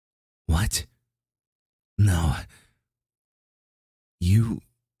What? No. You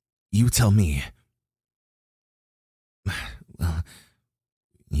tell me. Well,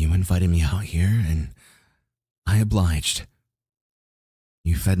 you invited me out here, and I obliged.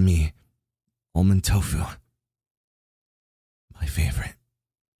 You fed me almond tofu, my favorite.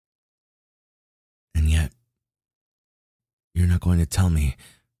 And yet, you're not going to tell me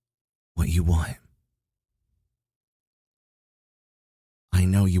what you want. I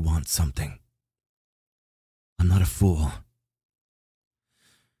know you want something. I'm not a fool.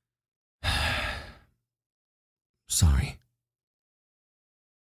 Sorry.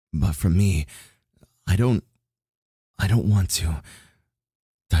 But for me, I don't want to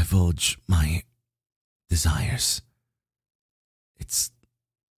divulge my desires. It's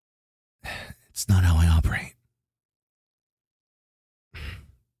not how I operate.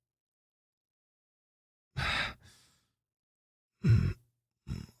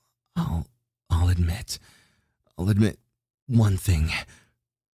 I'll admit one thing.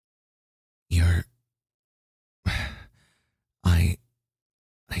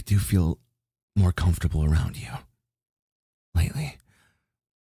 I do feel more comfortable around you lately.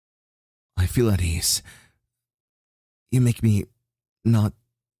 I feel at ease. You make me not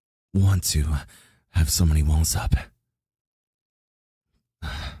want to have so many walls up.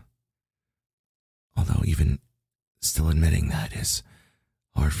 Although even still admitting that is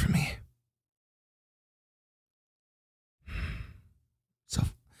hard for me. So,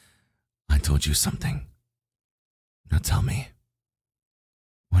 I told you something. Now tell me,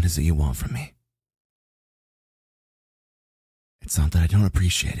 what is it you want from me? It's not that I don't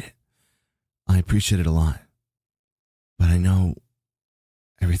appreciate it. I appreciate it a lot. But I know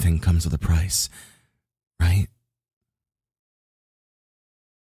everything comes with a price, right?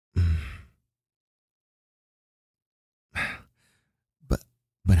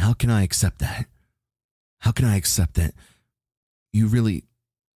 But how can I accept that? How can I accept that you really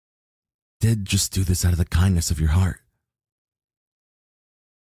did just do this out of the kindness of your heart?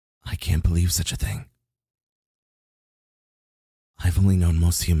 I can't believe such a thing. I've only known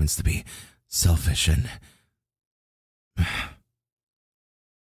most humans to be selfish and...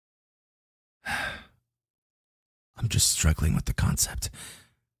 I'm just struggling with the concept.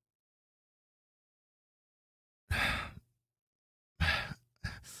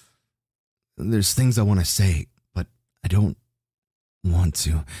 There's things I want to say, but I don't want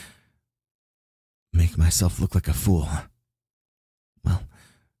to make myself look like a fool. Well,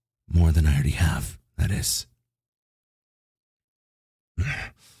 more than I already have, that is.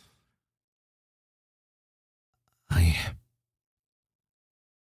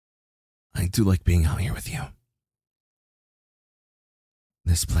 I do like being out here with you.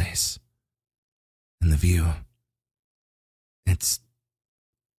 This place. And the view. It's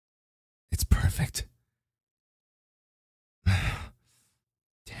perfect.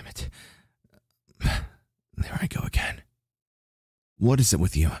 Damn it. There I go again. What is it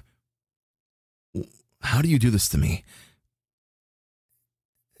with you? How do you do this to me?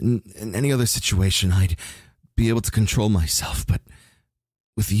 In any other situation, I'd be able to control myself, but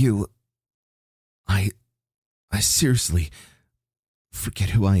with you, I seriously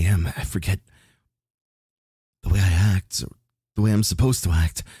forget who I am. I forget the way I act, or the way I'm supposed to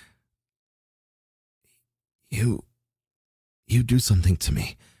act. You do something to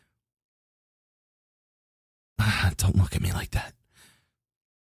me. Don't look at me like that.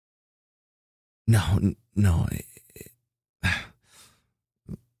 No.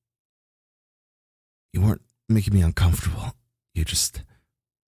 You weren't making me uncomfortable. You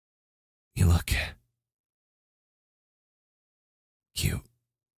look cute.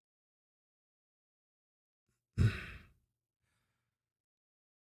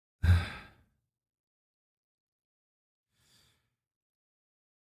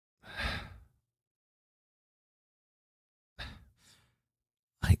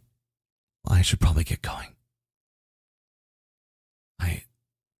 I should probably get going. I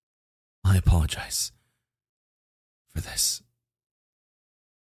apologize for this.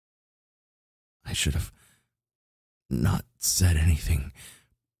 I should have not said anything.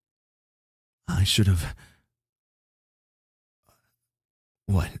 I should have...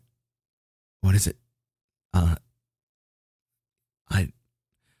 What? What is it? I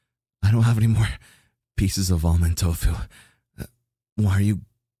don't have any more pieces of almond tofu. Why are you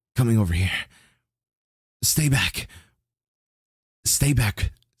coming over here? Stay back. Stay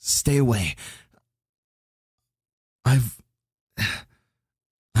back. Stay away. I've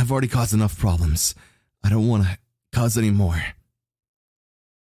already caused enough problems. I don't want to cause any more.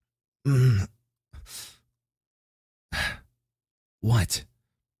 What?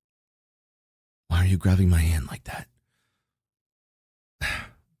 you grabbing my hand like that?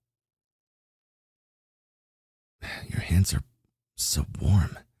 Your hands are so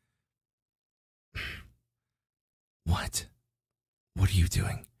warm. What? What are you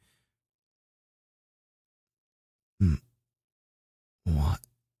doing? What?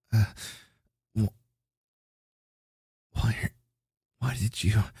 Why? Why did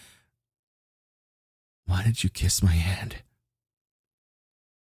you? Why did you kiss my hand?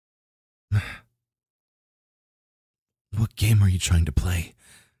 What game are you trying to play?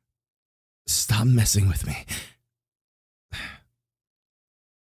 Stop messing with me.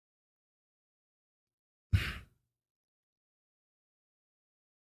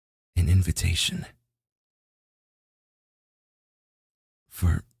 An invitation.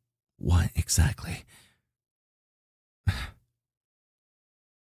 For what exactly?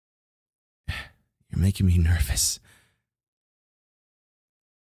 You're making me nervous.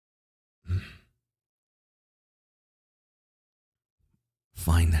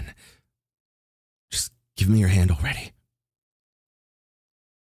 Fine then. Just give me your hand already.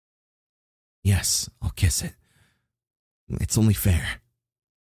 Yes, I'll kiss it. It's only fair.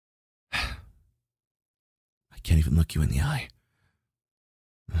 I can't even look you in the eye.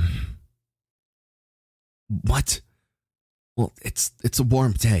 What? Well, it's a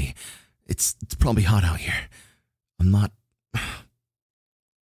warm day. It's probably hot out here. I'm not.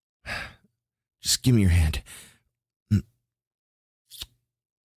 Just give me your hand.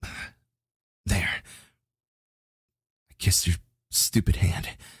 There. I kissed your stupid hand.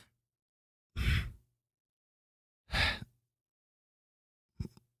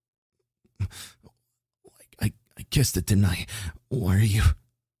 I kissed it, didn't I? Why are you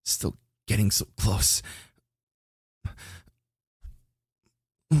still getting so close?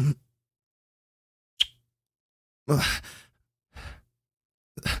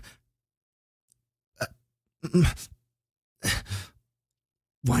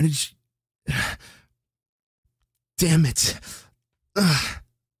 Why did you... Damn it.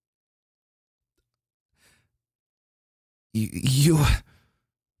 You...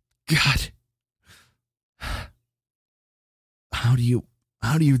 God. How do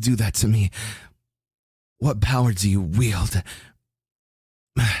you do that to me? What power do you wield?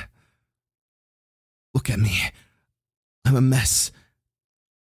 Look at me. I'm a mess.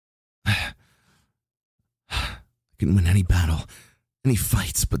 I can win any battle, any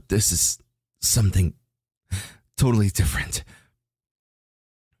fights, but this is something totally different.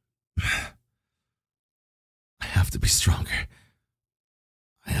 I have to be stronger.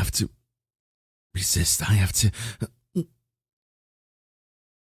 I have to resist. I have to...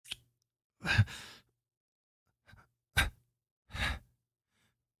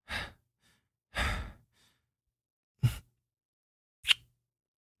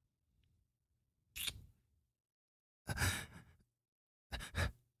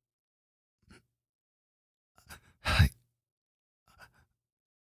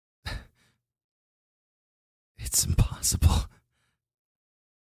 It's impossible.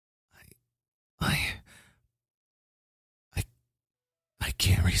 I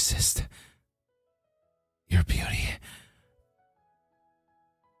can't resist your beauty.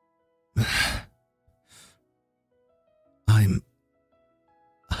 I'm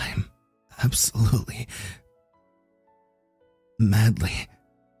absolutely, madly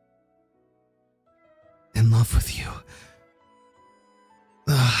in love with you.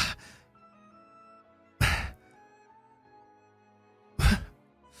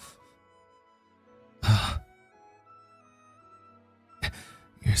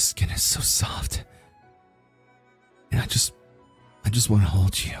 Your skin is so soft. And I just want to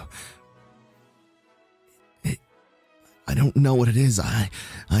hold you. I don't know what it is. I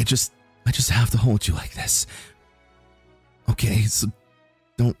just have to hold you like this. Okay, so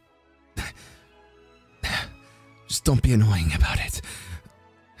just don't be annoying about it.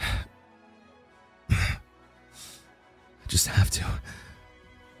 I just have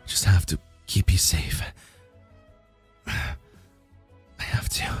to keep you safe. I have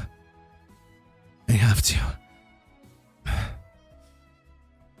to.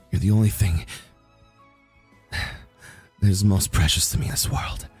 You're the only thing that is most precious to me in this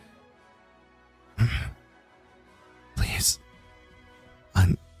world. Please.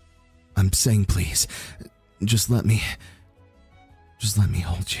 I'm saying please. Just let me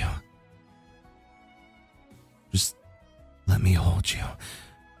hold you. Just let me hold you.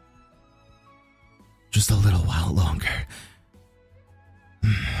 Just a little while longer.